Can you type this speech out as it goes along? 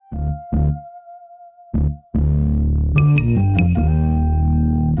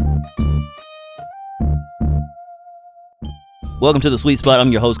Welcome to the Sweet Spot.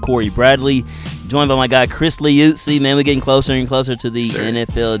 I'm your host, Corey Bradley, joined by my guy, Chris Liuzzi. Man, we're getting closer and closer to the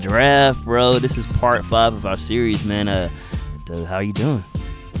NFL draft, bro. This is part 5 of our series, man. How are you doing?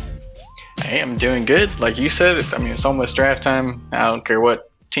 Hey, I'm doing good. Like you said, it's almost draft time. I don't care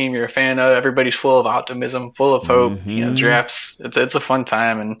what team you're a fan of. Everybody's full of optimism, full of hope. Mm-hmm. Drafts, it's a fun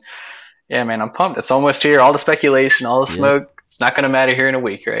time. And yeah, man, I'm pumped. It's almost here. All the speculation, all the smoke. It's not going to matter here in a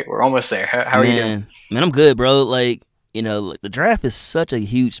week, right? We're almost there. How are you doing? Man, I'm good, bro. The draft is such a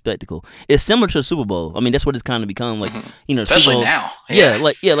huge spectacle. It's similar to the Super Bowl. I mean, that's what it's kind of become. Especially Super Bowl, now.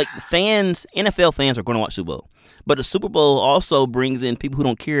 Fans, NFL fans are going to watch Super Bowl. But the Super Bowl also brings in people who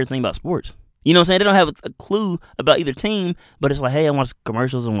don't care anything about sports. You know what I'm saying? They don't have a clue about either team, but it's like, hey, I watch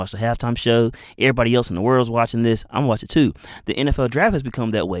commercials and watch the halftime show. Everybody else in the world's watching this. I'm watching too. The NFL draft has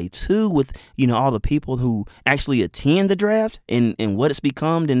become that way too, with all the people who actually attend the draft and what it's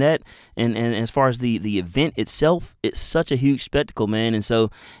become and as far as the event itself, it's such a huge spectacle, man. And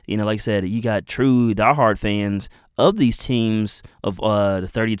so, like I said, you got true diehard fans of these teams of the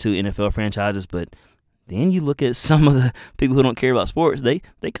 32 NFL franchises, but then you look at some of the people who don't care about sports. They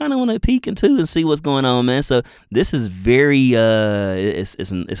kind of want to peek into and see what's going on, man. So this is very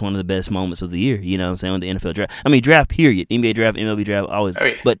it's one of the best moments of the year. You know what I'm saying? With the NFL draft. I mean, draft period. NBA draft, MLB draft, always. Oh,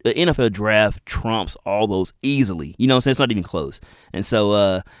 yeah. But the NFL draft trumps all those easily. You know what I'm saying? It's not even close. And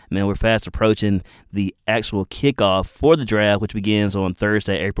so, man, we're fast approaching the actual kickoff for the draft, which begins on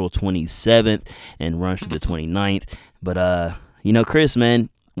Thursday, April 27th, and runs through the 29th. But Chris, man,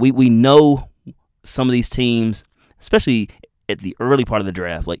 we know some of these teams, especially at the early part of the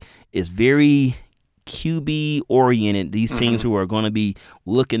draft, is very QB oriented. These teams who are going to be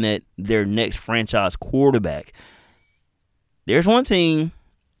looking at their next franchise quarterback. There's one team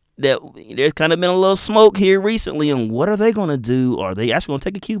that there's kind of been a little smoke here recently on what are they going to do? Are they actually going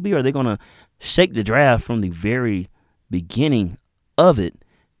to take a QB, or are they going to shake the draft from the very beginning of it?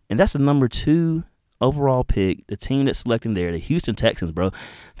 And that's the number 2 overall pick, the team that's selecting there, the Houston Texans, bro.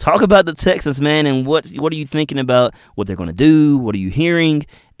 Talk about the Texans, man, and what are you thinking about what they're going to do? What are you hearing?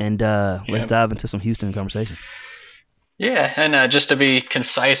 And let's dive into some Houston conversation. Yeah, and just to be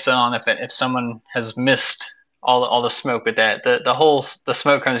concise on if someone has missed all the smoke with that, the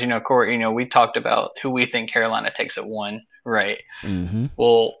smoke comes, Corey, we talked about who we think Carolina takes at 1, right? Mm-hmm.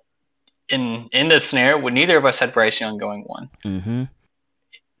 Well, in this scenario, neither of us had Bryce Young going 1. Mm-hmm.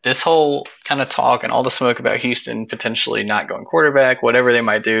 This whole kind of talk and all the smoke about Houston potentially not going quarterback, whatever they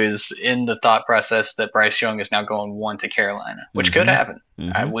might do, is in the thought process that Bryce Young is now going 1 to Carolina, which could happen.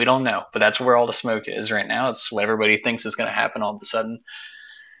 Mm-hmm. We don't know, but that's where all the smoke is right now. It's what everybody thinks is going to happen all of a sudden.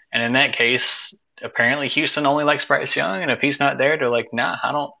 And in that case, apparently Houston only likes Bryce Young, and if he's not there, they're like, nah,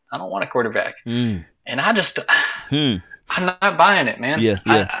 I don't want a quarterback. Mm. And I just, I'm not buying it, man. Yeah.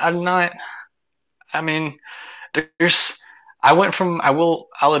 I'm not. I mean,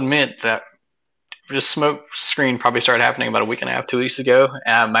 I'll admit that the smoke screen probably started happening about a week and a half, 2 weeks ago.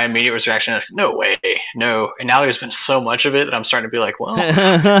 And my immediate reaction is, no way, no. And now there's been so much of it that I'm starting to be like, well,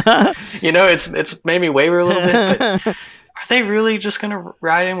 it's made me waver a little bit. But are they really just going to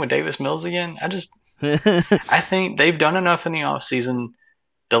ride in with Davis Mills again? I think they've done enough in the offseason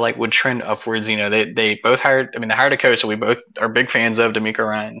that would trend upwards. They both hired. I mean, they hired a coach that we both are big fans of, D'Amico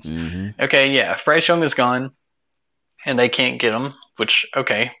Ryans. Mm-hmm. Okay, yeah. If Bryce Young is gone and they can't get him, which,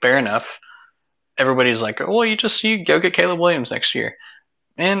 okay, fair enough. Everybody's like, well, you go get Caleb Williams next year.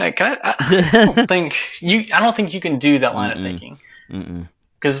 Man, I don't think you can do that line of thinking.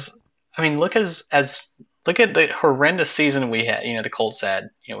 Because I mean, look at the horrendous season we had. The Colts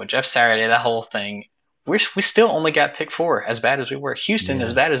had. With Jeff Saturday, that whole thing. We still only got pick 4, as bad as we were. Houston,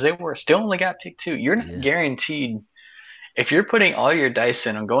 as bad as they were, still only got pick 2. You're not guaranteed. If you're putting all your dice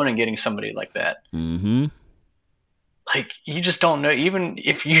in on going and getting somebody like that. Mm-hmm. You just don't know. Even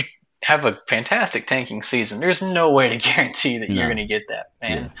if you have a fantastic tanking season, there's no way to guarantee that you're going to get that,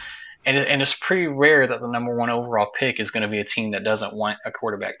 man. Yeah. And it's pretty rare that the number 1 overall pick is going to be a team that doesn't want a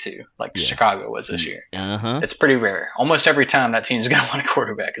quarterback too, like Chicago was this year. It's pretty rare. Almost every time that team is going to want a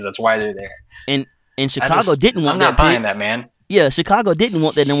quarterback because that's why they're there. And Chicago didn't want that pick. I'm not buying that, man. Yeah, Chicago didn't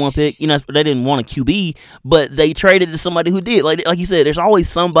want that number 1 pick. They didn't want a QB, but they traded to somebody who did. Like you said, there's always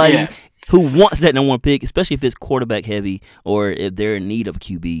somebody who wants that number 1 pick, especially if it's quarterback heavy or if they're in need of a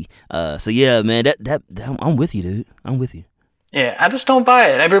QB. So yeah, man, that I'm with you, dude. I'm with you. Yeah, I just don't buy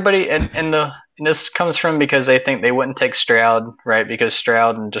it. Everybody, and this comes from because they think they wouldn't take Stroud, right? Because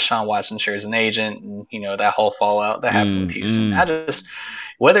Stroud and Deshaun Watson shares an agent, and that whole fallout that happened with Houston.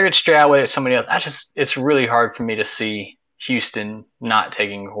 Whether it's Stroud, whether it's somebody else, it's really hard for me to see Houston not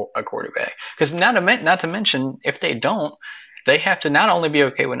taking a quarterback. Because not to mention, if they don't, they have to not only be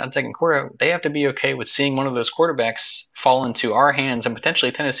okay with not taking quarterback, they have to be okay with seeing one of those quarterbacks fall into our hands and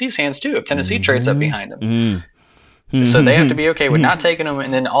potentially Tennessee's hands too if Tennessee trades up Mm-hmm. behind them. So they have to Mm-hmm. be okay with not taking them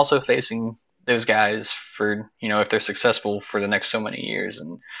and then also facing those guys for, if they're successful for the next so many years.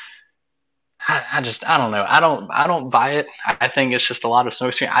 And I don't know. I don't buy it. I think it's just a lot of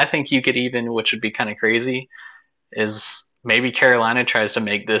smoke screen. I think you could even, which would be kind of crazy, is maybe Carolina tries to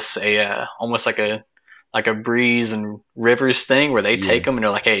make this a almost like a Breeze and Rivers thing where they take Yeah. them and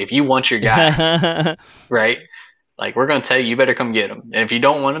they're like, hey, if you want your guy, right? Like we're gonna tell you, you better come get him, and if you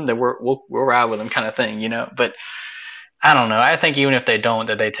don't want him, then we'll ride with him, kind of thing. But I don't know. I think even if they don't,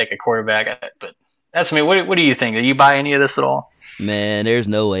 that they take a quarterback. But that's me. What do you think? Do you buy any of this at all? Man, there's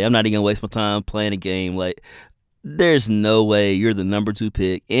no way. I'm not even gonna waste my time playing a game. Like, there's no way you're the number 2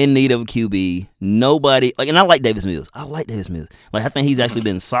 pick in need of a QB. Nobody and I like Davis Mills. I like Davis Mills. Like, I think he's actually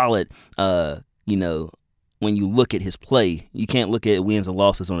been solid. You know, when you look at his play, you can't look at wins and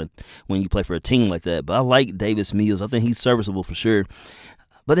losses when you play for a team like that. But I like Davis Mills. I think he's serviceable for sure.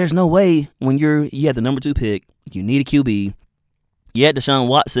 But there's no way when you have the number 2 pick, you need a QB. You had Deshaun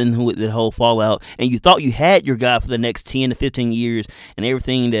Watson, who with the whole fallout, and you thought you had your guy for the next 10 to 15 years, and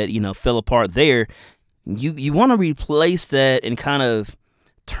everything that fell apart there. You want to replace that and kind of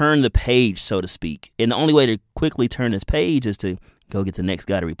turn the page, so to speak. And the only way to quickly turn this page is to go get the next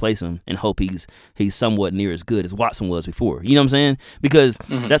guy to replace him and hope he's somewhat near as good as Watson was before. You know what I'm saying? Because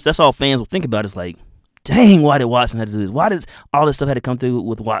that's all fans will think about. Is like, dang, why did Watson have to do this? Why did all this stuff had to come through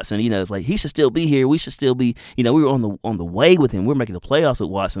with Watson? It's like he should still be here. We should still be. We were on the way with him. We were making the playoffs with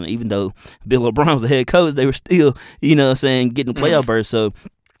Watson, even though Bill O'Brien was the head coach. They were still, getting playoff berths. So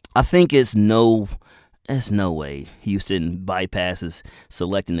I think there's no way Houston bypasses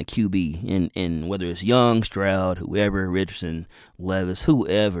selecting a QB, and whether it's Young, Stroud, whoever, Richardson, Levis,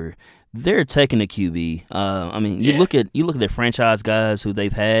 whoever. They're taking a QB. You look at their franchise guys who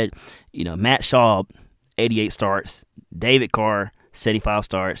they've had. Matt Schaub, 88 starts. David Carr, 75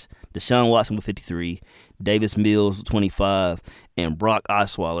 starts. Deshaun Watson with 53. Davis Mills, 25. And Brock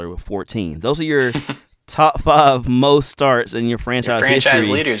Osweiler with 14. Those are your top 5 most starts in your franchise history. Franchise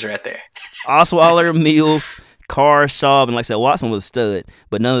leaders right there. Osweiler, Mills, Carr, Schaub, and like I said, Watson was a stud,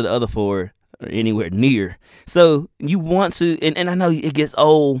 but none of the other 4 are anywhere near. So you want to, and I know it gets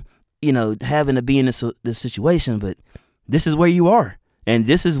old, having to be in this situation, but this is where you are. And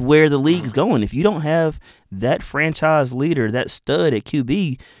this is where the league's going. If you don't have that franchise leader, that stud at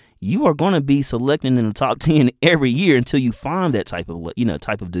QB, you are going to be selecting in the top 10 every year until you find that type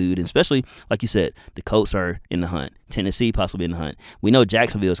of dude. And especially, like you said, the Colts are in the hunt. Tennessee possibly in the hunt. We know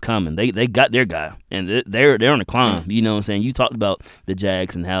Jacksonville's coming. They got their guy, and they're on the climb. You know what I'm saying? You talked about the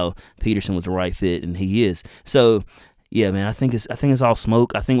Jags and how Peterson was the right fit, and he is. So, yeah, man, I think it's all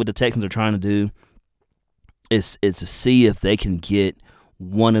smoke. I think what the Texans are trying to do is to see if they can get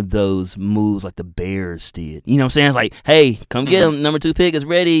one of those moves like the Bears did. You know what I'm saying? It's like, hey, come get him. Number 2 pick is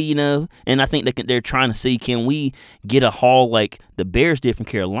ready, And I think they're trying to see, can we get a haul like the Bears did from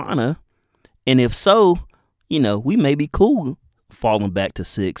Carolina? And if so, we may be cool falling back to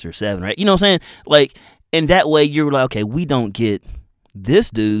 6 or 7, right? You know what I'm saying? Like, and that way you're like, okay, we don't get this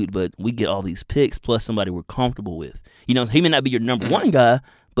dude, but we get all these picks plus somebody we're comfortable with. He may not be your number 1 guy,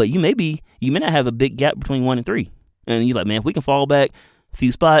 but you may not have a big gap between 1 and 3. And you're like, man, if we can fall back a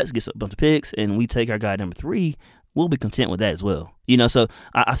few spots, get a bunch of picks, and we take our guy number 3, we'll be content with that as well. So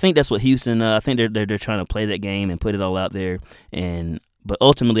I think that's what Houston. I think they're trying to play that game and put it all out there. But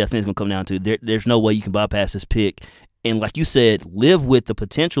ultimately, I think it's gonna come down to there's no way you can bypass this pick. And like you said, live with the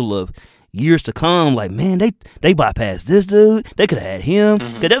potential of years to come. Like, man, they bypassed this dude. They could have had him.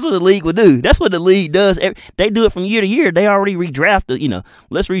 Because that's what the league would do. That's what the league does. They do it from year to year. They already redraft.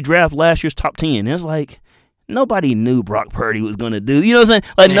 Let's redraft last year's top 10. And it's like, nobody knew Brock Purdy was going to do. You know what I'm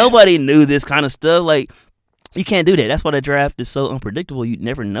saying? Like, nobody knew this kind of stuff. Like, you can't do that. That's why the draft is so unpredictable. You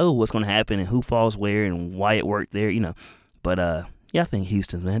never know what's going to happen and who falls where and why it worked there, But, yeah, I think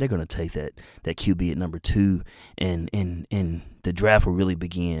Houston, man, they're going to take that QB at number 2, and the draft will really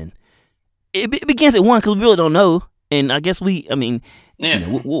begin. It begins at 1 because we really don't know. And I guess we'll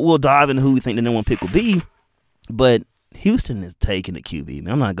dive into who we think the number 1 pick will be. But Houston is taking the QB,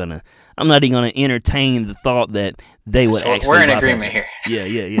 man. I'm not even gonna entertain the thought that they would actually. We're in agreement here. Yeah.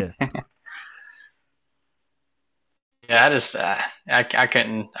 Yeah, I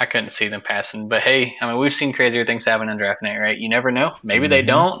couldn't see them passing. But hey, we've seen crazier things happen on draft night, right? You never know. Maybe they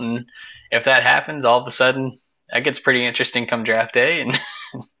don't, and if that happens, all of a sudden that gets pretty interesting come draft day, and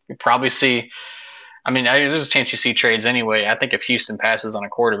you probably see. There's a chance you see trades anyway. I think if Houston passes on a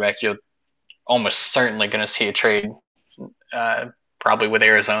quarterback, you're almost certainly going to see a trade probably with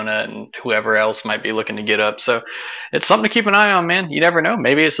Arizona and whoever else might be looking to get up. So it's something to keep an eye on, man. You never know.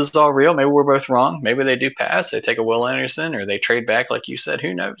 Maybe this is all real. Maybe we're both wrong. Maybe they do pass. They take a Will Anderson, or they trade back, like you said.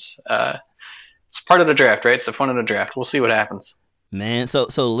 Who knows? It's part of the draft, right? It's the fun of the draft. We'll see what happens. Man, so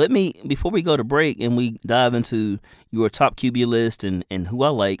let me, before we go to break and we dive into your top QB list and who I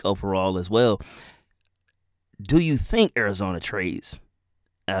like overall as well, do you think Arizona trades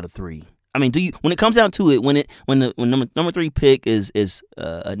out of 3? I mean, do you, when it comes down to it, when number 3 pick is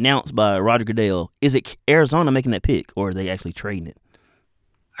announced by Roger Goodell, is it Arizona making that pick, or are they actually trading it?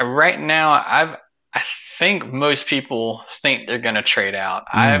 Right now, I think most people think they're going to trade out.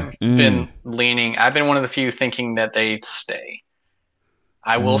 I've been one of the few thinking that they stay.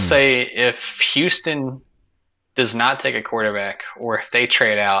 I will say, if Houston does not take a quarterback, or if they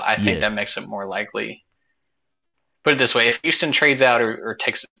trade out, I think that makes it more likely. Put it this way: if Houston trades out or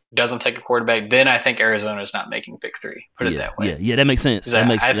doesn't take a quarterback, then I think Arizona is not making pick 3. Put it that way. Yeah, that makes sense.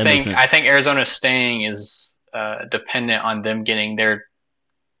 I think Arizona staying is dependent on them getting their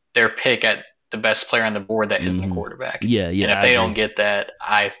pick at the best player on the board that isn't a quarterback. Yeah. And if they don't get that,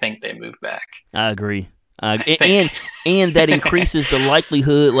 I think they move back. I agree. And that increases the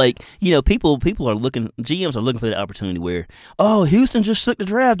likelihood, like, you know, people are looking, GMs are looking for that opportunity where, oh, Houston just took the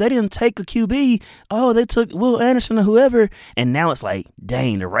draft, they didn't take a QB, oh, they took Will Anderson or whoever, and now it's like,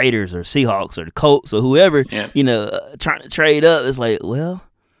 dang, the Raiders or Seahawks or the Colts or whoever, you know, trying to trade up. It's like, well,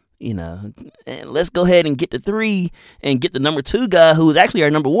 you know, let's go ahead and get the 3 and get the number 2 guy who is actually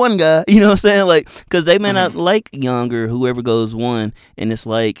our number 1 guy, you know what I'm saying? Like, because they may not like Young or whoever goes 1, and it's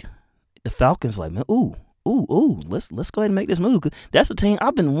like, the Falcons like, man, ooh, let's go ahead and make this move. That's a team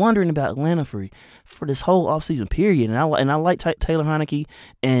I've been wondering about Atlanta for this whole offseason period. And I like Taylor Heineke,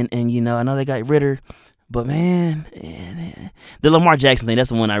 and you know, I know they got Ritter, but man, the Lamar Jackson thing, that's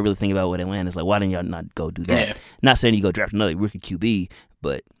the one I really think about with Atlanta. It's like, why didn't y'all not go do that? Yeah. Not saying you go draft another rookie QB,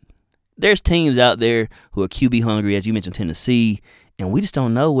 but there's teams out there who are QB hungry, as you mentioned, Tennessee. And we just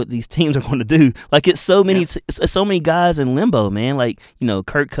don't know what these teams are going to do. Like, it's so many guys in limbo, man. Like, you know,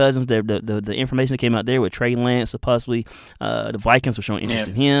 Kirk Cousins, the information that came out there with Trey Lance, possibly the Vikings were showing interest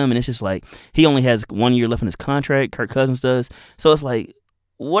in him, and it's just like he only has 1 year left in his contract. Kirk Cousins does. So it's like,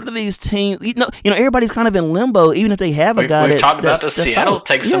 what are these teams? You know, everybody's kind of in limbo, even if they have a guy. We've talked about the Seattle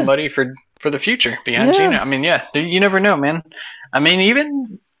take somebody for the future behind Geno. I mean, you never know, man. I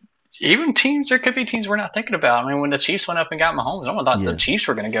mean, even teams, there could be teams we're not thinking about. I mean, when the Chiefs went up and got Mahomes, no one thought the Chiefs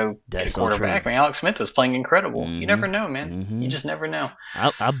were going to go get a quarterback. I mean, Alex Smith was playing incredible. You never know, man. You just never know.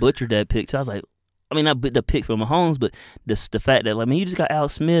 I butchered that pick. So I was like, I mean, not the pick for Mahomes, but the fact that, like, I mean, you just got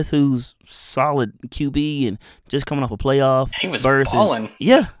Alex Smith, who's solid QB and just coming off a playoff. He was balling.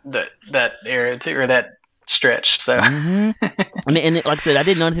 That era too, or that stretch. So, and like I said, I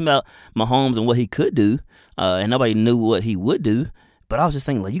didn't know anything about Mahomes and what he could do, and nobody knew what he would do. But I was just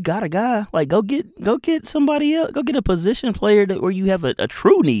thinking, like, you got a guy, like, go get somebody else, go get a position player where you have a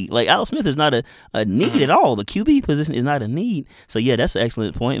true need. Like, Alex Smith is not a need at all. The QB position is not a need. So yeah, that's an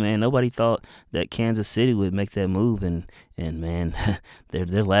excellent point, man. Nobody thought that Kansas City would make that move, and man,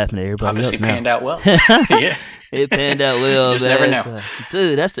 they're laughing at everybody Obviously else now. Panned out well. It panned out well. Just never know.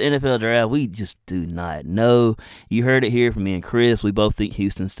 Dude, that's the NFL draft. We just do not know. You heard it here from me and Chris. We both think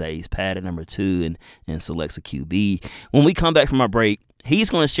Houston stays pat at number 2 and selects a QB. When we come back from our break, he's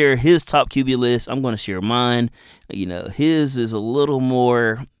going to share his top QB list. I'm going to share mine. You know, his is a little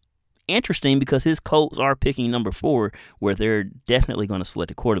more interesting because his Colts are picking number 4, where they're definitely going to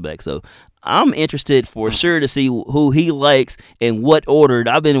select a quarterback. So I'm interested for sure to see who he likes and what order.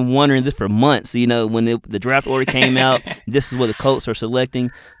 I've been wondering this for months. You know, when the draft order came out, this is what the Colts are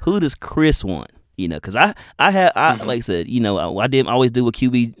selecting. Who does Chris want? You know, because I like I said, you know, I always do a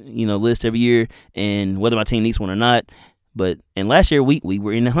QB, you know, list every year, and whether my team needs one or not. And last year we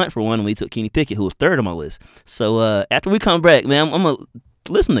were in the hunt for one, and we took Kenny Pickett, who was 3rd on my list. So after we come back, man, I'm gonna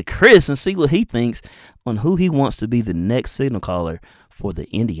listen to Chris and see what he thinks on who he wants to be the next signal caller for the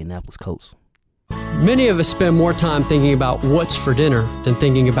Indianapolis Colts. Many of us spend more time thinking about what's for dinner than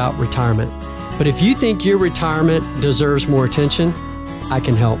thinking about retirement. But if you think your retirement deserves more attention, I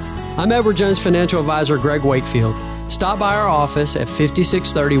can help. I'm Edward Jones financial advisor Greg Wakefield. Stop by our office at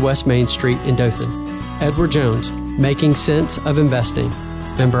 5630 West Main Street in Dothan. Edward Jones, making sense of investing.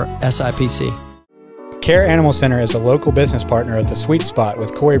 Member SIPC. Care Animal Center is a local business partner of The Sweet Spot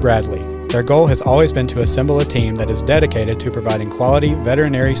with Corey Bradley. Their goal has always been to assemble a team that is dedicated to providing quality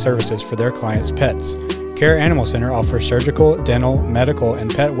veterinary services for their clients' pets. Care Animal Center offers surgical, dental, medical,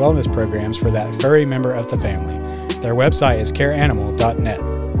 and pet wellness programs for that furry member of the family. Their website is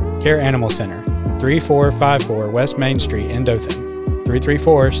careanimal.net. Care Animal Center, 3454 West Main Street in Dothan,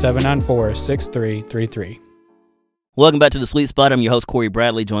 334-794-6333. Welcome back to the Sweet Spot. I'm your host, Cory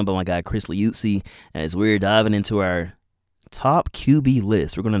Bradley, joined by my guy, Chris Liuzzi, as we're diving into our top QB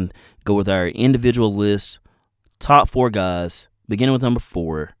list. We're going to go with our individual list, top 4 guys, beginning with number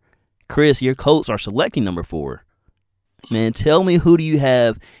 4. Chris, your Colts are selecting number 4. Man, tell me, who do you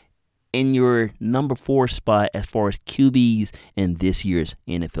have in your number 4 spot as far as QBs in this year's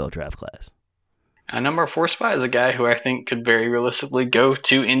NFL draft class? Number 4 spot is a guy who I think could very realistically go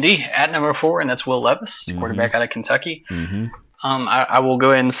to Indy at number 4, and that's Will Levis, quarterback out of Kentucky. I will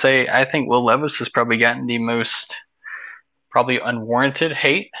go ahead and say I think Will Levis has probably gotten the most probably unwarranted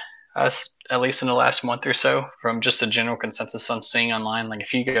hate, at least in the last month or so, from just a general consensus I'm seeing online. Like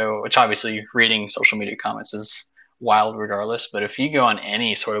if you go, which obviously reading social media comments is wild regardless, but if you go on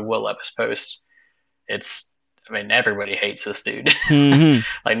any sort of Will Levis post, everybody hates this dude.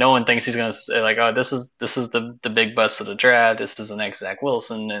 Like no one thinks he's gonna say like, oh, this is the big bust of the draft. This is the next Zach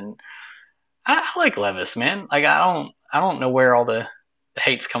Wilson, and I like Levis, man. Like I don't know where all the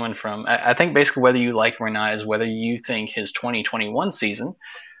hate's coming from. I think basically whether you like him or not is whether you think his 2021 season,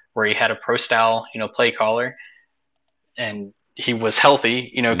 where he had a pro style, play caller, and he was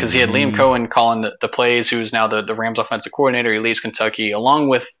healthy, because he had Liam Cohen calling the plays, who is now the Rams offensive coordinator. He leaves Kentucky, along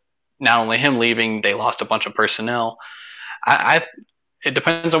with not only him leaving, they lost a bunch of personnel. It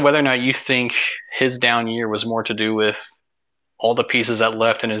depends on whether or not you think his down year was more to do with all the pieces that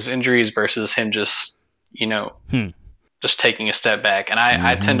left in his injuries versus him just, just taking a step back. And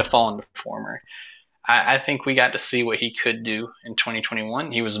I tend to fall into the former. I think we got to see what he could do in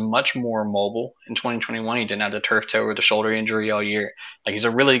 2021. He was much more mobile in 2021. He didn't have the turf toe or the shoulder injury all year. Like he's a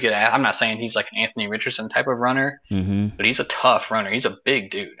really good. I'm not saying he's like an Anthony Richardson type of runner, but he's a tough runner. He's a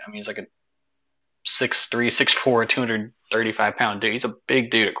big dude. I mean, he's like a 6'3", 6'4", 235-pound dude. He's a big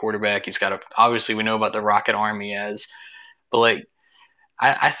dude at quarterback. He's got obviously we know about the rocket arm he has, but like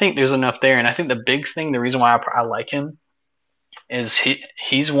I think there's enough there. And I think the big thing, the reason why I like him, is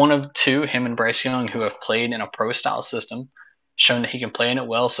he's one of 2, him and Bryce Young, who have played in a pro-style system, shown that he can play in it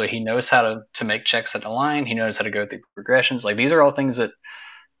well, so he knows how to make checks at the line. He knows how to go through progressions. Like these are all things that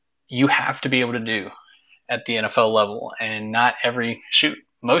you have to be able to do at the NFL level, and not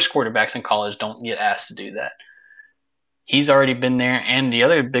most quarterbacks in college don't get asked to do that. He's already been there, and the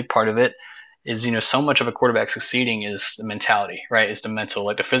other big part of it is, so much of a quarterback succeeding is the mentality, right? It's the mental.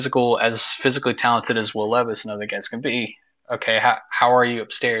 Like the physical, as physically talented as Will Levis and other guys can be, okay, how are you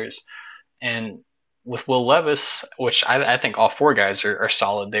upstairs? And with Will Levis, which I think all 4 guys are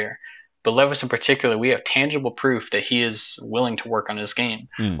solid there, but Levis in particular, we have tangible proof that he is willing to work on his game.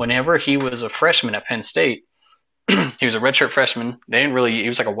 Whenever he was a freshman at Penn State, he was a redshirt freshman. He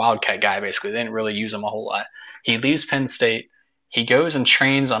was like a wildcat guy, basically. They didn't really use him a whole lot. He leaves Penn State. He goes and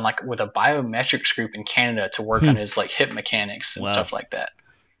trains on with a biometrics group in Canada to work on his hip mechanics and stuff like that.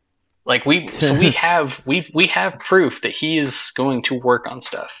 Like we have proof that he is going to work on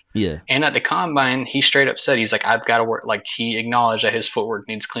stuff. Yeah. And at the combine, he straight up said, he's like, I've got to work. Like he acknowledged that his footwork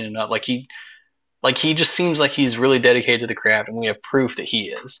needs cleaning up. Like he just seems like he's really dedicated to the craft, and we have proof that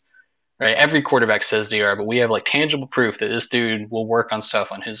he is. Right? Every quarterback says they are, but we have tangible proof that this dude will work on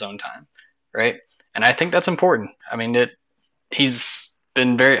stuff on his own time. Right? And I think that's important. I mean, he's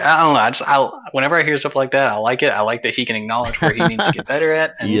been very, I don't know, whenever I hear stuff like that, I like it. I like that he can acknowledge where he needs to get better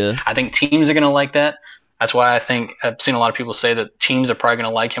at. And I think teams are going to like that. That's why I think I've seen a lot of people say that teams are probably going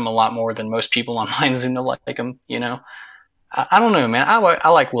to like him a lot more than most people online seem to like him. I don't know, man. I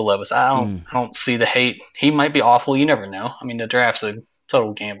like Will Levis. I don't see the hate. He might be awful. You never know. I mean, the draft's a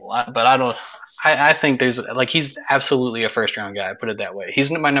total gamble, but I think he's absolutely a first-round guy. Put it that way.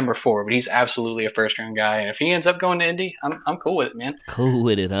 He's my number 4, but he's absolutely a first-round guy. And if he ends up going to Indy, I'm cool with it, man. Cool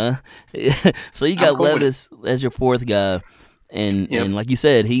with it, huh? So you got Levis as your 4th guy, and like you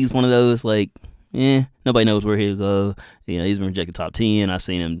said, he's one of those nobody knows where he'll go. He's been rejected top 10. I've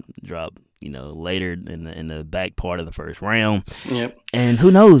seen him drop later in the back part of the first round. Yep. And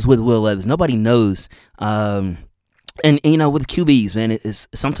who knows with Will Levis? Nobody knows. And with QBs, man, it's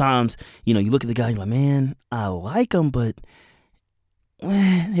sometimes you look at the guy, you're like, man, I like him, but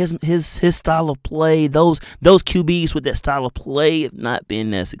his style of play, those QBs with that style of play have not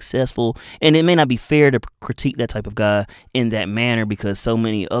been as successful, and it may not be fair to critique that type of guy in that manner because so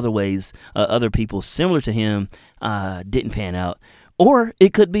many other people similar to him didn't pan out. Or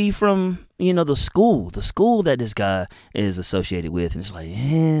it could be from, the school that this guy is associated with. And it's like,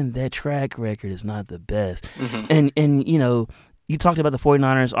 that track record is not the best. And you talked about the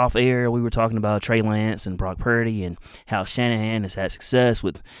 49ers off air. We were talking about Trey Lance and Brock Purdy and how Shanahan has had success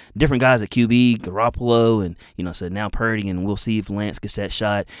with different guys at QB, Garoppolo, and, so now Purdy, and we'll see if Lance gets that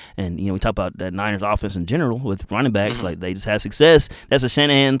shot. And, we talk about that Niners offense in general with running backs. Mm-hmm. Like, they just have success. That's a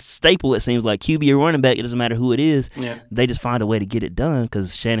Shanahan staple, it seems like. QB or running back, it doesn't matter who it is. Yeah. They just find a way to get it done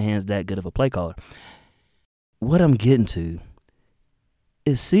because Shanahan's that good of a play caller. What I'm getting to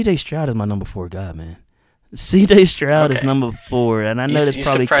is C.J. Stroud is my number 4 guy, man. C.J. Stroud is number 4, and I know that's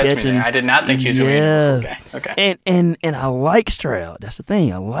probably catching. I did not think he was going to be number 4 guy. Okay. And I like Stroud. That's the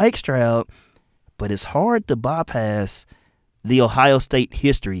thing. I like Stroud, but it's hard to bypass the Ohio State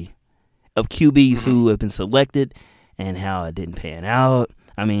history of QBs who have been selected and how it didn't pan out.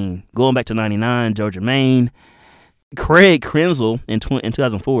 I mean, going back to '99, Joe Germain, Craig Krenzel in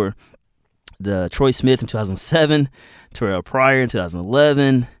 2004, Troy Smith in 2007, Terrell Pryor in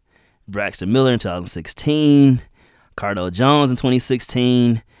 2011. Braxton Miller in 2016, Cardell Jones in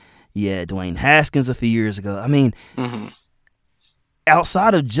 2016, Dwayne Haskins a few years ago. I mean,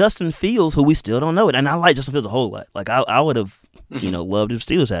 outside of Justin Fields, who we still don't know it, and I like Justin Fields a whole lot. Like I would have, loved if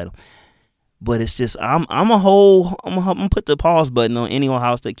Steelers had him. But it's just I'm gonna put the pause button on any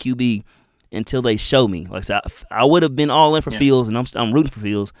Ohio State QB until they show me. Like I would have been all in for Fields, and I'm rooting for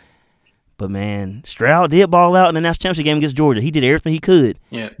Fields. But, man, Stroud did ball out in the national championship game against Georgia. He did everything he could.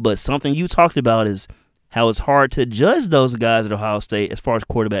 Yeah. But something you talked about is how it's hard to judge those guys at Ohio State as far as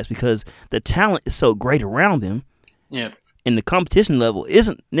quarterbacks because the talent is so great around them. Yeah. And the competition level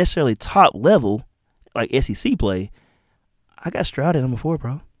isn't necessarily top level like SEC play. I got Stroud at number 4,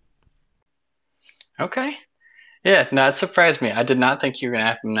 bro. Okay. Yeah, no, it surprised me. I did not think you were going to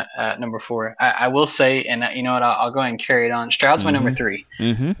have him at number 4. I will say, and you know what, I'll go ahead and carry it on. Stroud's my number 3.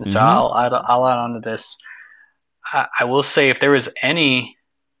 So I'll add on to this. I will say if there was any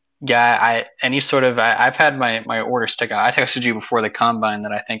guy, I've had my order stick out. I texted you before the combine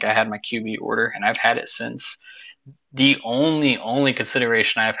that I think I had my QB order, and I've had it since. The only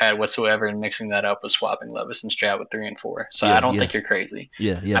consideration I've had whatsoever in mixing that up was swapping Levis and Stroud with 3 and 4. So I don't think you're crazy.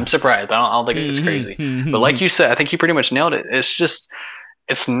 Yeah. I'm surprised. I don't think it's crazy. But like you said, I think you pretty much nailed it.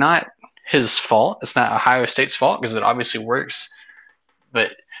 It's not his fault. It's not Ohio State's fault because it obviously works.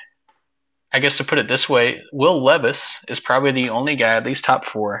 But I guess to put it this way, Will Levis is probably the only guy, at least top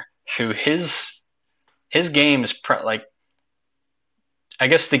 4, who his game is I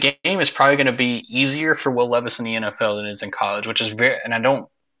guess the game is probably going to be easier for Will Levis in the NFL than it is in college, which is and I don't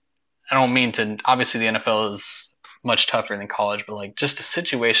mean to, obviously the NFL is much tougher than college, but like just the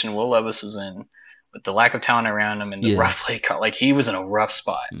situation Will Levis was in with the lack of talent around him and the rough play, like he was in a rough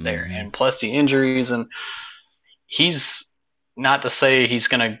spot there. And plus the injuries, and he's not to say he's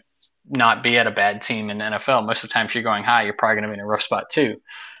going to not be at a bad team in the NFL. Most of the time, if you're going high, you're probably going to be in a rough spot too.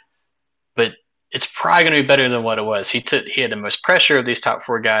 But it's probably going to be better than what it was. He had the most pressure of these top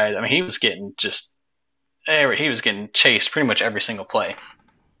 4 guys. I mean, he was getting chased pretty much every single play.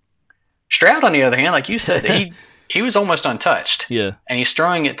 Stroud, on the other hand, like you said, he was almost untouched. Yeah. And he's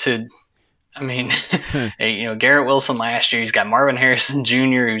throwing it to, I mean, Garrett Wilson last year. He's got Marvin Harrison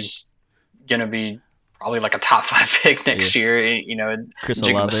Jr., who's going to be probably like a top 5 pick next year. Chris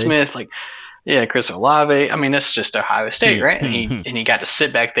Jacob Olave. Smith, Chris Olave. I mean, that's just Ohio State, right? And he got to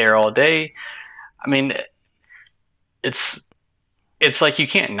sit back there all day. I mean, it's like you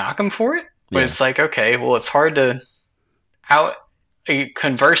can't knock him for it, but it's like, okay, well, it's hard to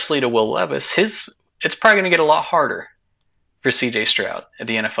conversely to Will Levis, it's probably going to get a lot harder for C.J. Stroud at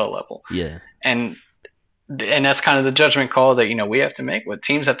the NFL level. Yeah. And that's kind of the judgment call that, we have to make. What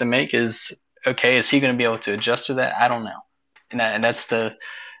teams have to make is, okay, is he going to be able to adjust to that? I don't know. And that's the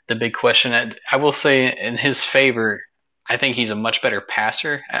big question. I will say in his favor, I think he's a much better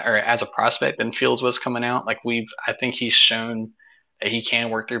passer or as a prospect than Fields was coming out. I think he's shown that he can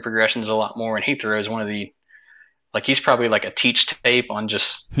work through progressions a lot more, and he throws he's probably like a teach tape on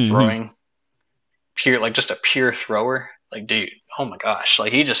just throwing just a pure thrower. Like, dude, oh my gosh,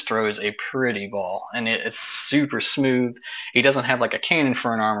 he just throws a pretty ball, and it's super smooth. He doesn't have like a cannon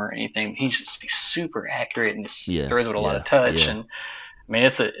for an arm or anything. He's super accurate and throws with a lot of touch. And I mean,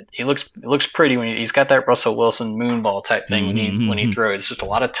 it looks pretty when he's got that Russell Wilson moonball type thing when he throws. It's just a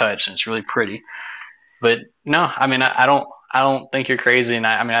lot of touch and it's really pretty. But no, I mean, I don't think you're crazy, and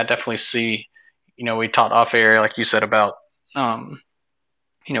I definitely see. We talked off air, like you said, about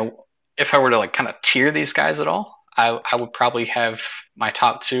if I were to kind of tier these guys at all, I would probably have my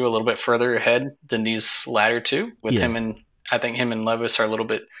top 2 a little bit further ahead than these latter 2. With him, and I think him and Levis are a little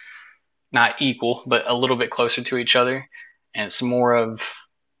bit not equal, but a little bit closer to each other. And it's more of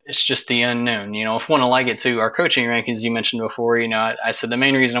it's just the unknown. If we want to like it to our coaching rankings you mentioned before, I said the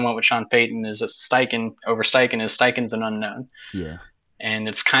main reason I went with Sean Payton is that Steichen's an unknown. Yeah. And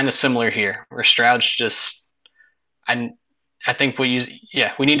it's kind of similar here, where Stroud's just, I think we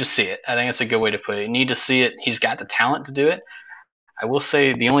need to see it. I think that's a good way to put it. You need to see it. He's got the talent to do it. I will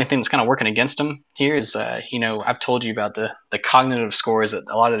say the only thing that's kind of working against him here is, I've told you about the cognitive scores that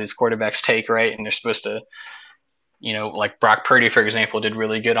a lot of these quarterbacks take, right? And they're supposed to, like Brock Purdy, for example, did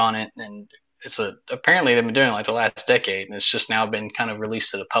really good on it. And apparently they've been doing it like the last decade, and it's just now been kind of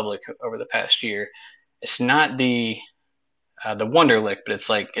released to the public over the past year. It's not the Wonderlic, but it's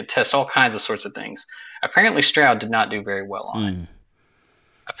like it tests all kinds of sorts of things. Apparently Stroud did not do very well on it.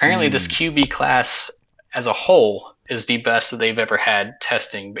 Apparently this QB class as a whole is the best that they've ever had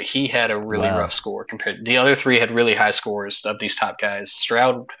testing, but he had a really rough score compared to the other three. Had really high scores of these top guys.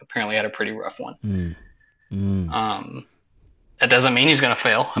 Stroud apparently had a pretty rough one. That doesn't mean he's going to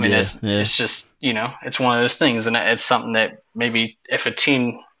fail. I mean, it's just, it's one of those things, and it's something that maybe if a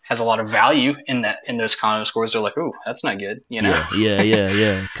team has a lot of value in those cognitive scores, they're like, "Ooh, that's not good,"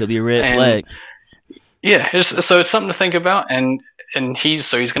 Yeah. Could be a red flag. Yeah, so it's something to think about, and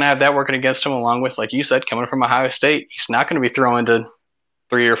he's going to have that working against him, along with, like you said, coming from Ohio State. He's not going to be throwing to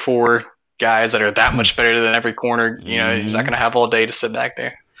 3 or 4 guys that are that much better than every corner. He's not going to have all day to sit back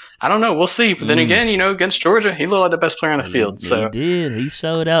there. I don't know. We'll see. But then again, against Georgia, he looked like the best player on the field. So he did. He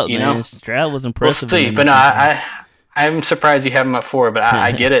showed out, man. Stroud was impressive. We'll see. But no, I'm surprised you have him at 4, but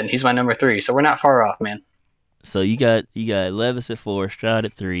I get it, and he's my number 3. So we're not far off, man. So you got Levis at 4, Stroud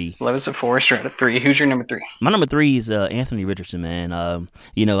at 3. Levis at 4, Stroud at 3. Who's your number 3? My number 3 is Anthony Richardson, man.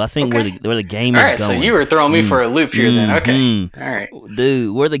 I think where the game is going. All right, so you were throwing me for a loop here then. Okay. All right.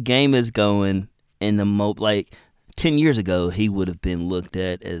 Dude, where the game is going in the 10 years ago, he would have been looked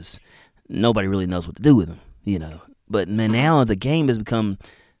at as nobody really knows what to do with him, But man, now the game has become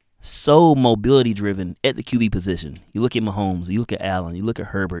so mobility driven at the QB position. You look at Mahomes, you look at Allen, you look at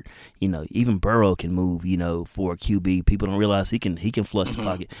Herbert, even Burrow can move, for a QB. People don't realize he can flush the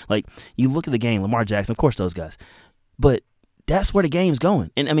pocket. Like, you look at the game, Lamar Jackson, of course those guys. But that's where the game's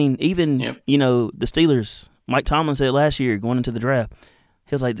going. And I mean, even, the Steelers, Mike Tomlin said last year going into the draft,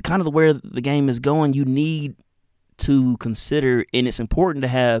 he was like, the kind of where the game is going, you need to consider, and it's important to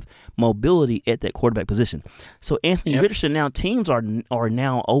have mobility at that quarterback position. So Anthony Richardson, now teams are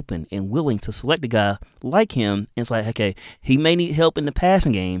now open and willing to select a guy like him. And it's like, okay, he may need help in the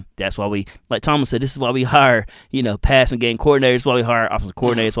passing game. That's why we, like Thomas said, this is why we hire, passing game coordinators, why we hire offensive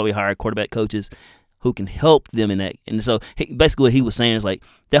coordinators, why we hire quarterback coaches who can help them in that. And so basically what he was saying is like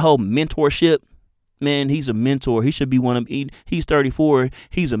that whole mentorship. Man, he's a mentor. He should be one of them. He's 34.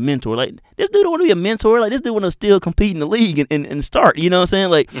 He's a mentor. Like, this dude don't want to be a mentor. Like, this dude want to still compete in the league and start. You know what I'm saying?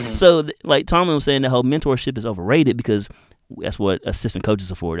 Like, so, like Tomlin was saying, the whole mentorship is overrated because that's what assistant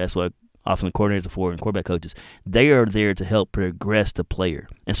coaches are for. That's what offensive coordinators are for, and quarterback coaches. They are there to help progress the player.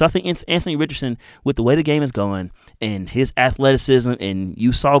 And so I think Anthony Richardson, with the way the game is going and his athleticism, and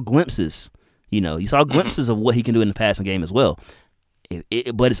you saw glimpses, of what he can do in the passing game as well.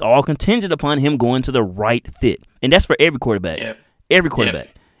 But it's all contingent upon him going to the right fit, and that's for every quarterback. Every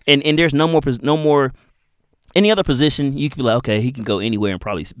quarterback, and there's no more any other position. You could be like, okay, he can go anywhere and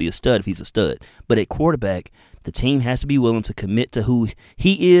probably be a stud if he's a stud. But at quarterback, the team has to be willing to commit to who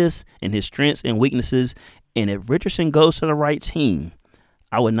he is and his strengths and weaknesses. And if Richardson goes to the right team,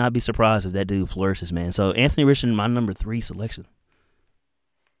 I would not be surprised if that dude flourishes, man. So Anthony Richardson, my number 3 selection.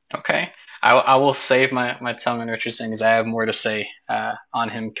 Okay. I will save my tongue on Richardson because I have more to say on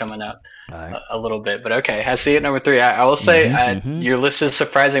him coming up a little bit. But okay, I see it number 3. I will say your list is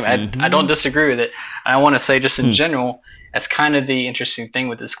surprising. I don't disagree with it. I want to say just in general, that's kind of the interesting thing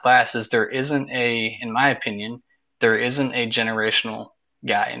with this class is there isn't in my opinion, there isn't a generational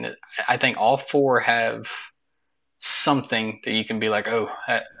guy. And I think all 4 have something that you can be like, oh,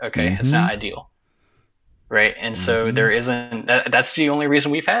 okay, it's not ideal. Right. And so there isn't, that's the only reason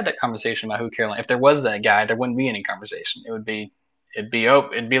we've had that conversation about who Carolina, if there was that guy, there wouldn't be any conversation. It'd be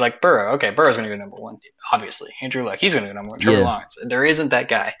like Burrow. Okay, Burrow's going to go number 1. Obviously. Andrew Luck, he's going to go number 1. Trevor Lawrence. There isn't that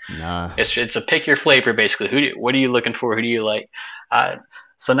guy. Nah. It's a pick your flavor, basically. What are you looking for? Who do you like?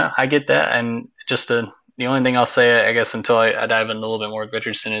 So no, I get that. And just the only thing I'll say, I guess, until I dive in a little bit more with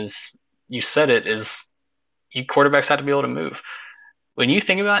Richardson is, you said it, is you quarterbacks have to be able to move. When you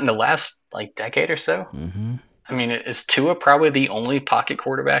think about it in the last decade or so, I mean, is Tua probably the only pocket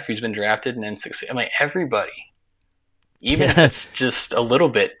quarterback who's been drafted and then succeed? I mean, everybody, even if it's just a little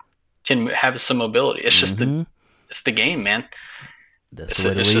bit, can have some mobility. It's just it's the game, man. It's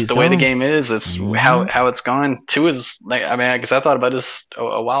just the way the game is. It's how it's gone. Tua's because I thought about this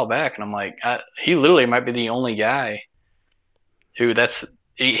a while back, and I'm like, he literally might be the only guy who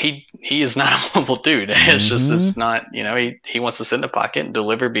he is not a mobile dude. It's just it's not, he wants to sit in the pocket and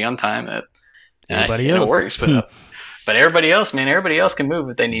deliver, be on time. Everybody else. It works, but everybody else, man, everybody else can move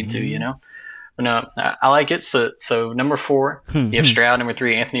if they need to, But no, I like it. So number 4, you have Stroud. Number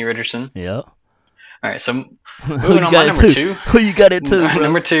 3, Anthony Richardson. Yeah. All right, so moving on, my number 2. Who you got it too, bro?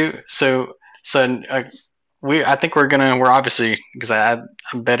 Number 2. So I think we're obviously, because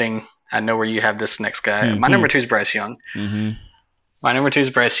I'm betting I know where you have this next guy. My number 2 is Bryce Young. My number 2 is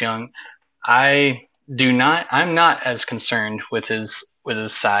Bryce Young. I'm not as concerned with his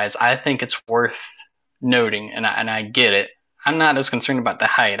size. I think it's worth noting, and I get it. I'm not as concerned about the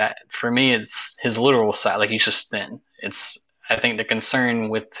height. For me, it's his literal size. Like, he's just thin. I think the concern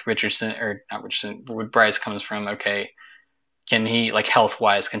with with Bryce comes from, okay, can he, like,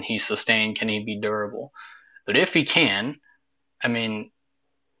 health-wise, can he sustain? Can he be durable? But if he can, I mean,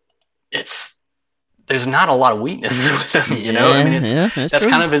 there's not a lot of weaknesses with him, that's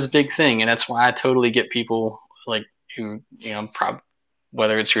kind of his big thing, and that's why I totally get people like who,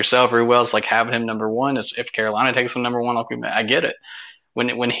 whether it's yourself or who else, like, having him number 1. Is if Carolina takes him number 1, I get it.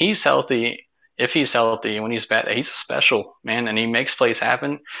 When he's healthy, if he's healthy, when he's bad, he's special, man, and he makes plays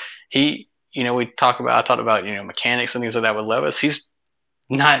happen. I talked about mechanics and things like that with Levis. He's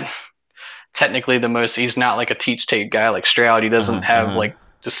not technically he's not like a teach tape guy like Stroud. He doesn't have like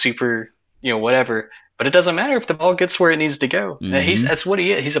the super, whatever. But it doesn't matter if the ball gets where it needs to go. That's what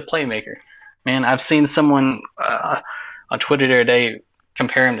he is. He's a playmaker. Man, I've seen someone on Twitter the other day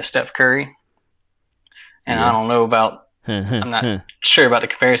compare him to Steph Curry. And I don't know about, I'm not sure about the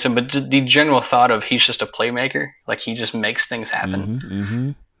comparison, but the general thought of he's just a playmaker, like he just makes things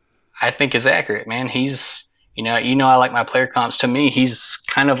happen, I think is accurate, man. He's, I like my player comps. To me, he's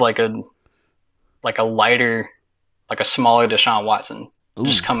kind of like a lighter, like a smaller Deshaun Watson.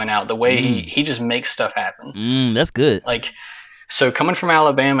 Just coming out the way he just makes stuff happen. That's good. Like, so coming from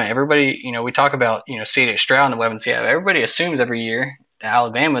Alabama, everybody, we talk about, C.J. Stroud and the weapons he has. Everybody assumes every year that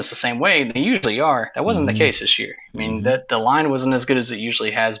Alabama is the same way. They usually are. That wasn't the case this year. I mean, that the line wasn't as good as it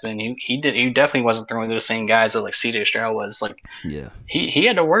usually has been. He definitely wasn't throwing to the same guys that like C.J. Stroud was. Like, he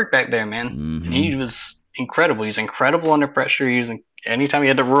had to work back there, man. And he was incredible. He's incredible under pressure. Anytime he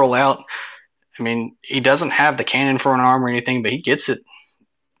had to roll out. I mean, he doesn't have the cannon for an arm or anything, but he gets it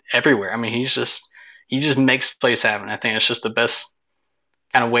everywhere. I mean, he just makes plays happen. I think it's just the best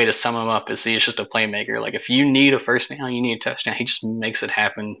kind of way to sum him up is he's just a playmaker. Like, if you need a first down, you need a touchdown, he just makes it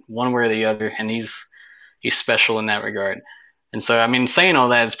happen one way or the other, and he's special in that regard. And so, I mean, saying all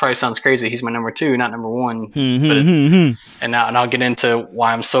that, it probably sounds crazy. He's my number 2, not number 1. And I'll get into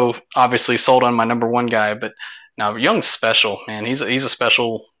why I'm so obviously sold on my number 1 guy. But now Young's special, man. He's a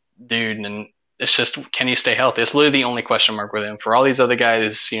special dude, and it's just, can he stay healthy? It's literally the only question mark with him. For all these other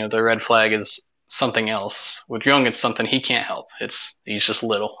guys, the red flag is something else. With Young, it's something he can't help. He's just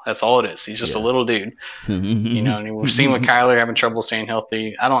little. That's all it is. He's just a little dude. And we've seen with Kyler having trouble staying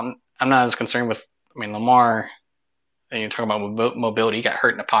healthy. I'm not as concerned with, Lamar, and you're talking about mobility. He got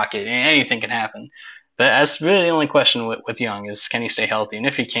hurt in the pocket. Anything can happen. But that's really the only question with Young is, can he stay healthy? And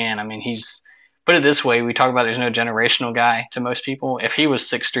if he can, put it this way, we talk about there's no generational guy to most people. If he was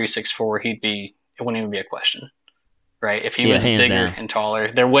 6'3", 6'4", it wouldn't even be a question, right? If he was bigger and taller,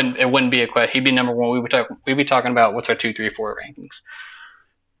 it wouldn't be a question. He'd be number 1. We'd be talking about what's our 2, 3, 4 rankings.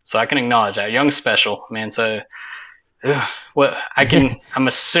 So I can acknowledge that. Young's special, man. So I'm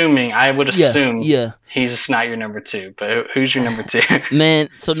assuming, I would assume he's not your number 2, but who's your number 2? Man,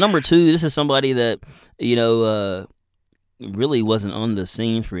 so number 2, this is somebody that, really wasn't on the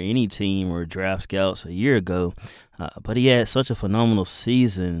scene for any team or draft scouts a year ago, but he had such a phenomenal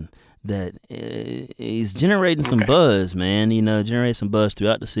season that he's generating some buzz, man. Generating some buzz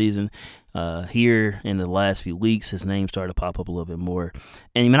throughout the season. Here in the last few weeks, his name started to pop up a little bit more.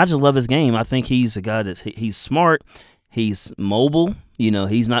 And, I just love his game. I think he's a guy he's smart. He's mobile.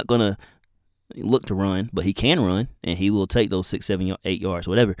 He's not going to look to run, but he can run, and he will take those 6, 7, 8 yards,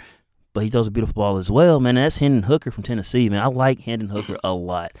 whatever. But he throws a beautiful ball as well, man. That's Hendon Hooker from Tennessee, man. I like Hendon Hooker a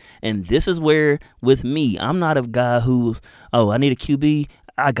lot. And this is where, with me, I'm not a guy who's, I need a QB.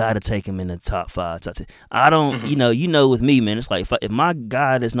 I got to take him in the top 5. Top 10. I don't, with me, man, it's like if my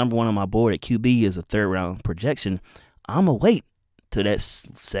guy that's number 1 on my board at QB is a 3rd round projection, I'm going to wait to that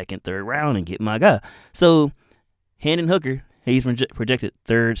 2nd, 3rd round and get my guy. So, Hendon Hooker, he's projected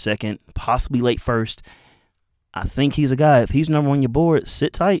 3rd, 2nd, possibly late 1st. I think he's a guy, if he's number 1 on your board,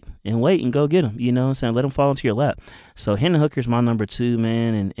 sit tight and wait and go get him. You know what I'm saying? Let him fall into your lap. So Hendon Hooker's my number 2,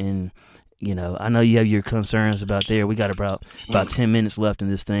 man. And I know you have your concerns about there. We got about 10 minutes left in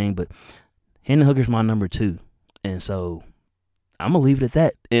this thing. But Hendon Hooker's my number 2. And so I'm going to leave it at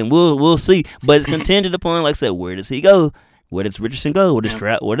that. And we'll see. But it's contingent upon, like I said, where does he go? Where does Richardson go?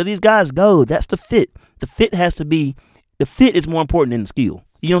 Where do these guys go? That's the fit. The fit is more important than the skill.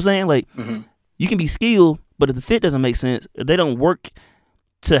 You know what I'm saying? Like, you can be skilled, but if the fit doesn't make sense, if they don't work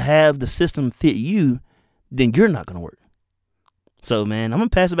to have the system fit you, then you're not going to work. So, man, I'm going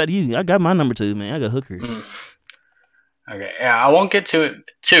to pass it back to you. I got my number 2, man. I got Hooker. Okay, yeah, I won't get too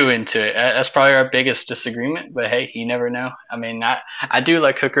into it. That's probably our biggest disagreement, but hey, you never know. I mean, I do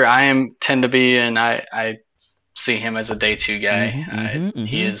like Hooker. Tend to be, and I see him as a day 2 guy.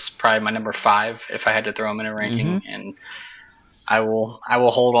 He is probably my number 5 if I had to throw him in a ranking, and I will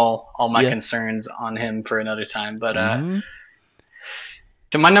hold all my concerns on him for another time. But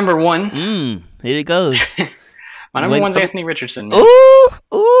to my number 1, here it goes. My number 1's Anthony Richardson. Man.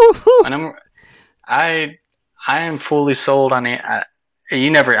 Ooh. I am fully sold on it.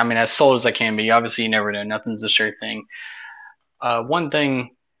 As sold as I can be. Obviously, you never know. Nothing's a sure thing. One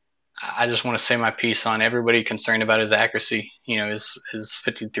thing I just want to say my piece on, everybody concerned about his accuracy, his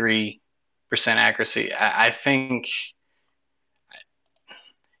 53% accuracy. I think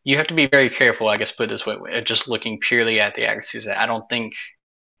you have to be very careful, I guess, put it this way, just looking purely at the accuracy. I don't think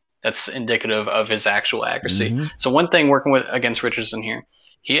that's indicative of his actual accuracy. So one thing working against Richardson here,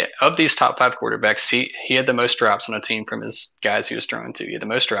 of these top 5 quarterbacks, he had the most drops on a team from his guys he was throwing to. He had the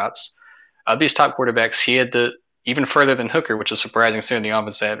most drops. Of these top quarterbacks, he had even further than Hooker, which is surprising considering the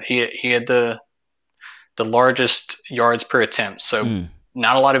offense they have. He had the largest yards per attempt. So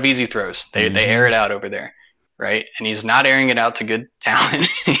not a lot of easy throws. They air it out over there, right? And he's not airing it out to good talent.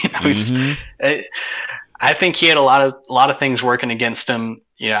 I think he had a lot of things working against him.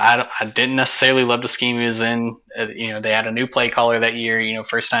 I didn't necessarily love the scheme he was in. They had a new play caller that year.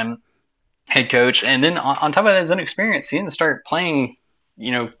 First time head coach, and then on top of that, his inexperience. He didn't start playing,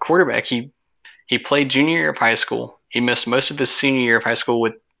 quarterback. He played junior year of high school. He missed most of his senior year of high school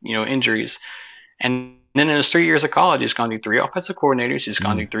with injuries, and then in his 3 years of college, he's gone through 3 offensive coordinators. He's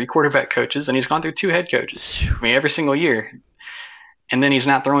gone through 3 quarterback coaches, and he's gone through 2 head coaches. Every single year, and then he's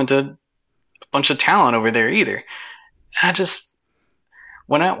not throwing to a bunch of talent over there either.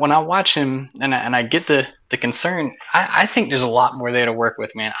 When I watch him and I get the concern, I think there's a lot more there to work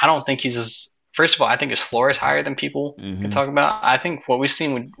with, man. I don't think first of all, I think his floor is higher than people can talk about. I think what we've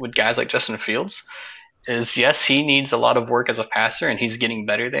seen with guys like Justin Fields is, yes, he needs a lot of work as a passer and he's getting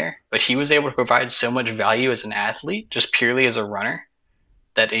better there, but he was able to provide so much value as an athlete, just purely as a runner,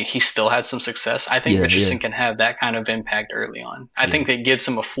 that he still had some success. I think Richardson can have that kind of impact early on. I think that gives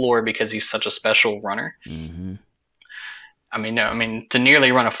him a floor because he's such a special runner. To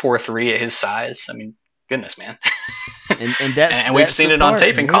nearly run a 4.3 at his size, goodness, man. and we've seen it on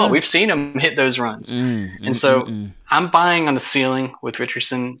tape in college. We've seen him hit those runs. I'm buying on the ceiling with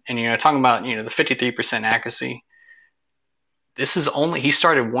Richardson, and talking about the 53% accuracy. He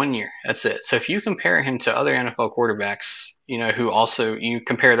started 1 year. That's it. So if you compare him to other NFL quarterbacks, who also you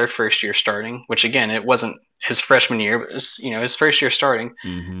compare their first year starting, which again, it wasn't his freshman year, but it was, his first year starting.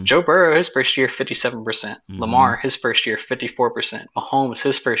 Joe Burrow, his first year, 57%. Lamar, his first year, 54%. Mahomes,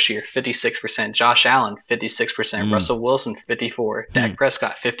 his first year, 56%. Josh Allen, 56%. Russell Wilson, 54%. Dak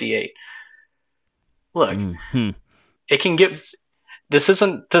Prescott, 58%. Look, it can get. This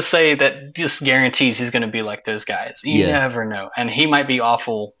isn't to say that this guarantees he's going to be like those guys. You never know. And he might be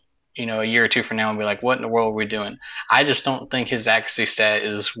awful, a year or 2 from now and be like, what in the world are we doing? I just don't think his accuracy stat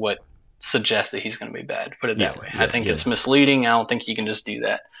is what suggests that he's going to be bad. Put it that way. I think it's misleading. I don't think you can just do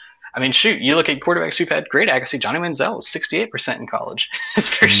that. You look at quarterbacks who've had great accuracy. Johnny Manziel was 68% in college his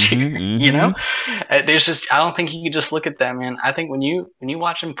first year. I don't think you can just look at that, man. I think when you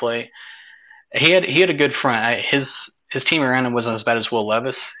watch him play, he had a good front. His team around him wasn't as bad as Will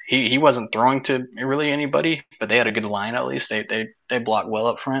Levis. He wasn't throwing to really anybody, but they had a good line at least. They blocked well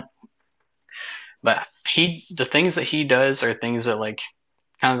up front. But the things that he does are things that, like,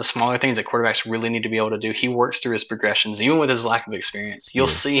 kind of the smaller things that quarterbacks really need to be able to do. He works through his progressions, even with his lack of experience. You'll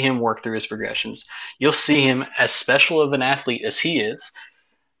see him work through his progressions. You'll see him, as special of an athlete as he is,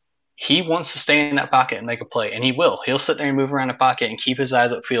 he wants to stay in that pocket and make a play, and he will. He'll sit there and move around the pocket and keep his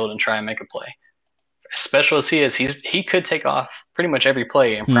eyes upfield and try and make a play. As special as he is, he could take off pretty much every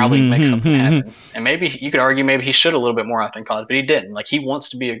play and probably make something happen. And maybe you could argue maybe he should a little bit more often in college, but he didn't. Like, he wants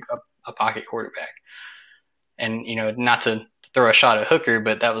to be a pocket quarterback. And, not to throw a shot at Hooker,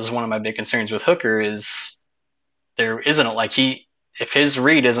 but that was one of my big concerns with Hooker is there isn't if his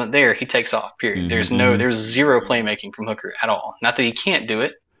read isn't there, he takes off, period. There's zero playmaking from Hooker at all. Not that he can't do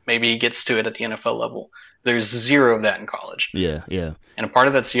it. Maybe he gets to it at the NFL level. There's zero of that in college. Yeah. And a part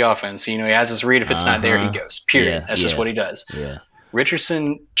of that's the offense. He has his read. If it's not there, he goes, period. That's just what he does. Yeah.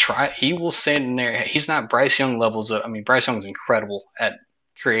 Richardson, he will stand in there. He's not Bryce Young levels of, Bryce Young's incredible at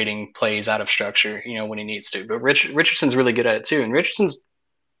creating plays out of structure, when he needs to. But Richardson's really good at it too. And Richardson's,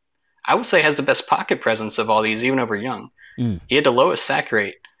 I would say, has the best pocket presence of all these, even over Young. He had the lowest sack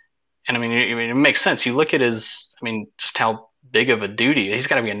rate. And it makes sense. You look at his, just how big of a duty. He's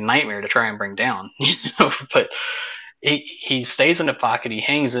got to be a nightmare to try and bring down, But he stays in the pocket. He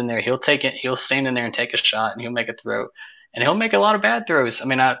hangs in there. He'll take it. He'll stand in there and take a shot, and he'll make a throw. And he'll make a lot of bad throws.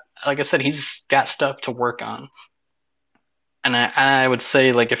 Like I said, he's got stuff to work on. And I would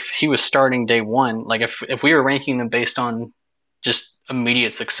say, like, if he was starting day one, like if we were ranking them based on just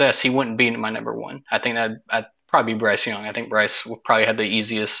immediate success, he wouldn't be my number one. I think I'd probably be Bryce Young. I think Bryce would probably have the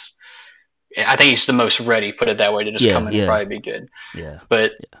easiest. I think he's the most ready, put it that way, to just come in and probably be good. Yeah.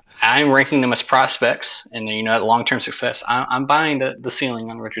 But I'm ranking them as prospects, and long-term success. I'm buying the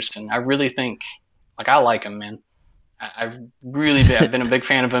ceiling on Richardson. I really think, I like him, man. I've been a big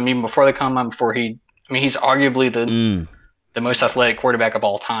fan of him even before the combine. He's arguably the most athletic quarterback of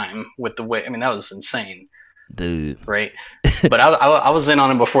all time with the way. That was insane, dude. Right? But I was in on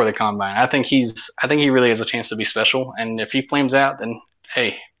him before the combine. I think he really has a chance to be special. And if he flames out, then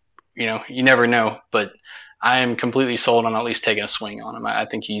hey, you never know. But I am completely sold on at least taking a swing on him. I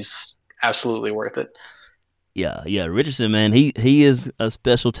think he's absolutely worth it. Yeah. Richardson, man, he is a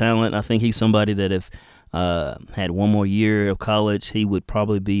special talent. I think he's somebody that if had one more year of college, he would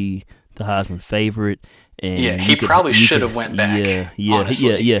probably be the Heisman favorite. And he probably should have went back. Yeah,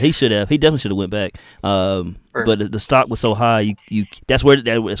 he should have. He definitely should have went back. But the stock was so high, that's where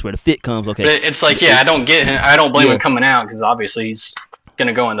the fit comes. Okay, it's like, I don't blame him coming out, because obviously he's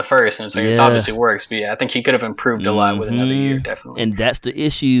gonna go in the first, and it obviously works. But I think he could have improved a lot with another year, definitely. And that's the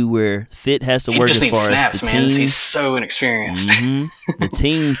issue where fit has to work. He just needs snaps, as the man. team. He's so inexperienced. The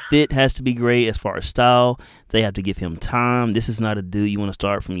team fit has to be great as far as style. They have to give him time. This is not a dude you want to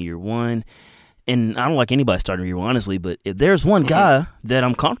start from year one. And I don't like anybody starting year one, honestly, but if there's one guy that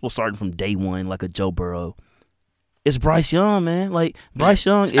I'm comfortable starting from day one, like a Joe Burrow, it's Bryce Young, man. Like, Bryce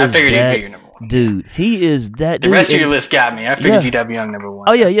Young is I figured that he'd be your number one. dude. He is that dude. The rest of your list got me. I figured you'd have Young number one.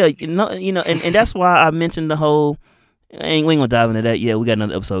 Oh, yeah. And that's why I mentioned the whole – we ain't going to dive into that yet. We got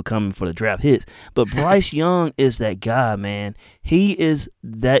another episode coming for the draft hits. But Bryce Young is that guy, man. He is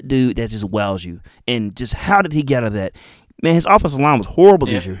that dude that just wows you. And just how did he get out of that? Man, his offensive line was horrible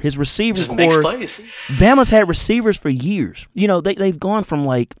this year. His receiving core, Bama's had receivers for years. They've gone from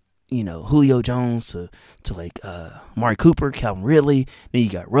Julio Jones to Amari Cooper, Calvin Ridley. Then you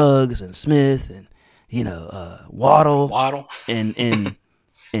got Ruggs and Smith and Waddle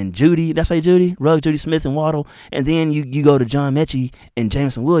and Judy. Did I say Judy? Ruggs, Judy Smith, and Waddle. And then you go to John Mechie and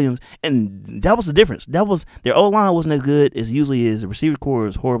Jameson Williams, and that was the difference. That was their O-line wasn't as good as it usually is. The receiver core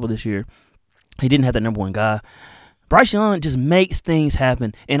was horrible this year. He didn't have that number one guy. Bryce Young just makes things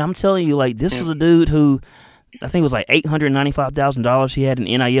happen. And I'm telling you, this was a dude who I think it was like $895,000 he had in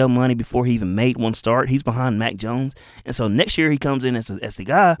NIL money before he even made one start. He's behind Mac Jones. And so next year he comes in as the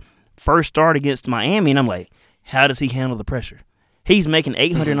guy, first start against Miami, and I'm like, how does he handle the pressure? He's making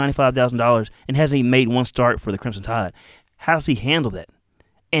 $895,000 and hasn't even made one start for the Crimson Tide. How does he handle that?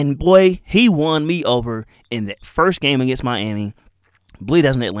 And boy, he won me over in that first game against Miami. I believe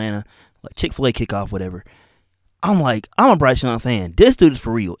that's in Atlanta, like Chick-fil-A kickoff, whatever. I'm a Bryce Young fan. This dude is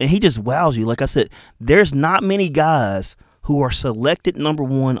for real, and he just wows you. Like I said, there's not many guys who are selected number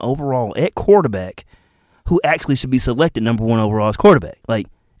one overall at quarterback who actually should be selected number one overall as quarterback. Like,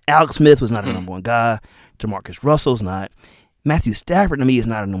 Alex Smith was not a number one guy. DeMarcus Russell's not. Matthew Stafford, to me, is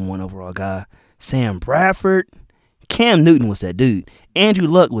not a number one overall guy. Sam Bradford, Cam Newton was that dude. Andrew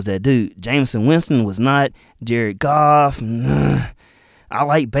Luck was that dude. Jameson Winston was not. Jared Goff, I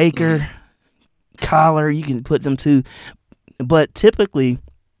like Baker. Kyler, you can put them too. But typically,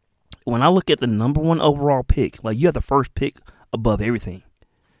 when I look at the number one overall pick, you have the first pick above everything,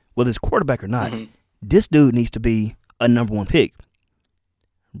 whether it's quarterback or not, this dude needs to be a number one pick.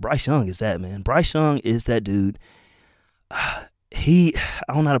 Bryce Young is that, man. Bryce Young is that dude. I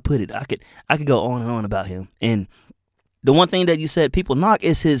don't know how to put it. I could go on and on about him. And the one thing that you said people knock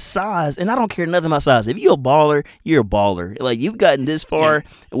is his size, and I don't care nothing about size. If you're a baller, you're a baller. You've gotten this far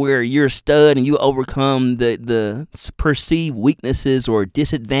where you're a stud and you overcome the perceived weaknesses or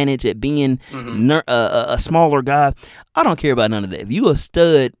disadvantage at being a smaller guy. I don't care about none of that. If you a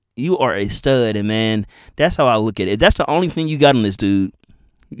stud, you are a stud, and man, that's how I look at it. If that's the only thing you got on this dude,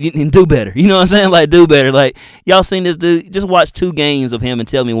 you can do better. You know what I'm saying? Do better. Y'all seen this dude? Just watch 2 games of him and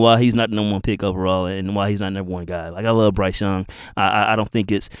tell me why he's not the number one pick overall and why he's not the number one guy. I love Bryce Young. I don't think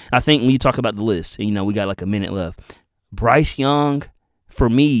I think when you talk about the list, and we got a minute left. Bryce Young, for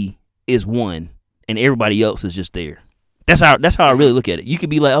me, is one, and everybody else is just there. That's how I really look at it. You could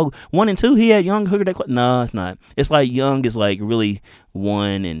be like, oh, 1 and 2, he had Young, Hooker, that. No, it's not. It's like Young is like really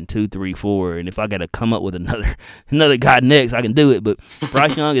 1 and 2, 3, 4, and if I got to come up with another guy next, I can do it. But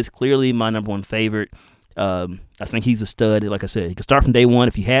Bryce Young is clearly my number 1 favorite. I think he's a stud. Like I said, he could start from day 1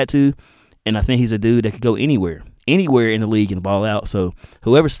 if he had to, and I think he's a dude that could go anywhere in the league and ball out. So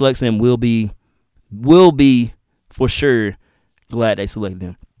whoever selects him will be for sure glad they selected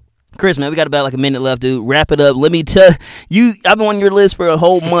him. Chris, man, we got about like a minute left, dude. Wrap it up. Let me tell you, I've been on your list for a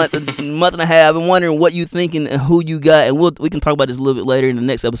whole month, month and a half. I've been wondering what you thinking and who you got, and we can talk about this a little bit later in the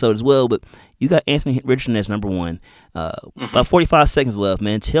next episode as well. But you got Anthony Richardson as number 1. About 45 seconds left,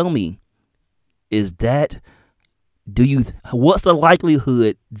 man. Tell me, what's the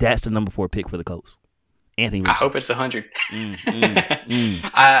likelihood that's the number 4 pick for the Colts? Anthony Richardson. I hope it's 100.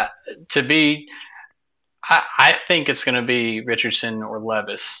 I think it's going to be Richardson or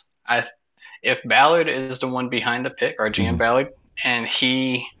Levis. If Ballard is the one behind the pick, or GM Ballard, and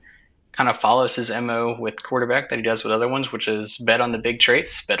he kind of follows his MO with quarterback that he does with other ones, which is bet on the big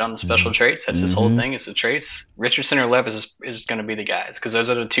traits, bet on the special traits. That's his whole thing, is the traits. Richardson or Levis is going to be the guys, because those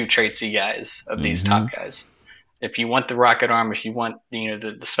are the 2 traitsy guys of these top guys. If you want the rocket arm, if you want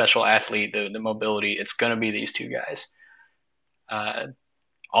the special athlete, the mobility, it's going to be these 2 guys.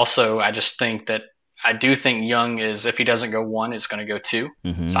 Also, I do think Young is, if he doesn't go 1, it's going to go 2.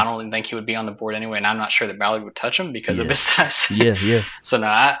 So I don't think he would be on the board anyway, and I'm not sure that Ballard would touch him because of his size. Yeah. So no,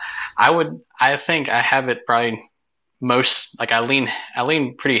 I think I have it probably most, like I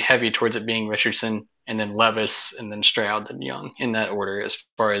lean pretty heavy towards it being Richardson and then Levis and then Stroud and Young in that order as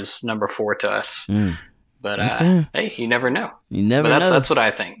far as number 4 to us. But hey, you never know. You never know. That's what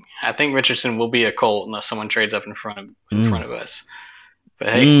I think. I think Richardson will be a Colt unless someone trades up in front of us. But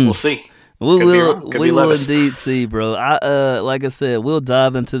hey, we'll see. We will indeed see, bro. Like I said, we'll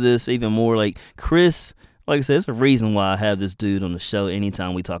dive into this even more. Like Chris, like I said, it's a reason why I have this dude on the show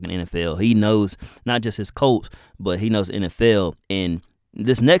anytime we talking NFL. He knows not just his Colts, but he knows NFL. And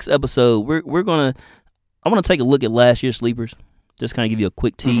this next episode, I want to take a look at last year's sleepers, just kind of give you a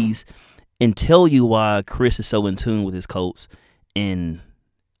quick tease and tell you why Chris is so in tune with his Colts. And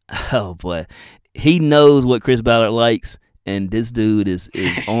oh boy, he knows what Chris Ballard likes. And this dude is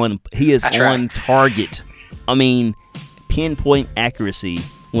on target. I mean, pinpoint accuracy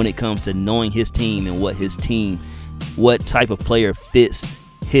when it comes to knowing his team and what type of player fits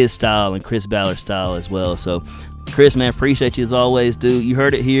his style and Chris Ballard's style as well. So, Chris, man, appreciate you as always, dude. You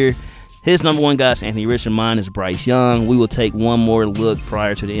heard it here. His number 1 guy is Anthony Richardson. Mine is Bryce Young. We will take one more look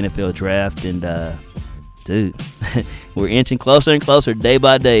prior to the NFL draft. And, dude, we're inching closer and closer day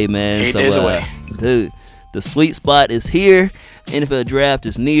by day, man. 8 days away. Dude. The sweet spot is here. NFL draft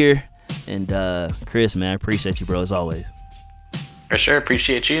is near. And Chris, man, I appreciate you, bro, as always. For sure.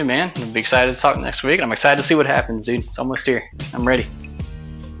 Appreciate you, man. I'm excited to talk next week. I'm excited to see what happens, dude. It's almost here. I'm ready.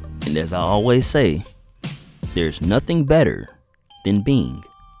 And as I always say, there's nothing better than being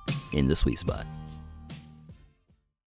in the sweet spot.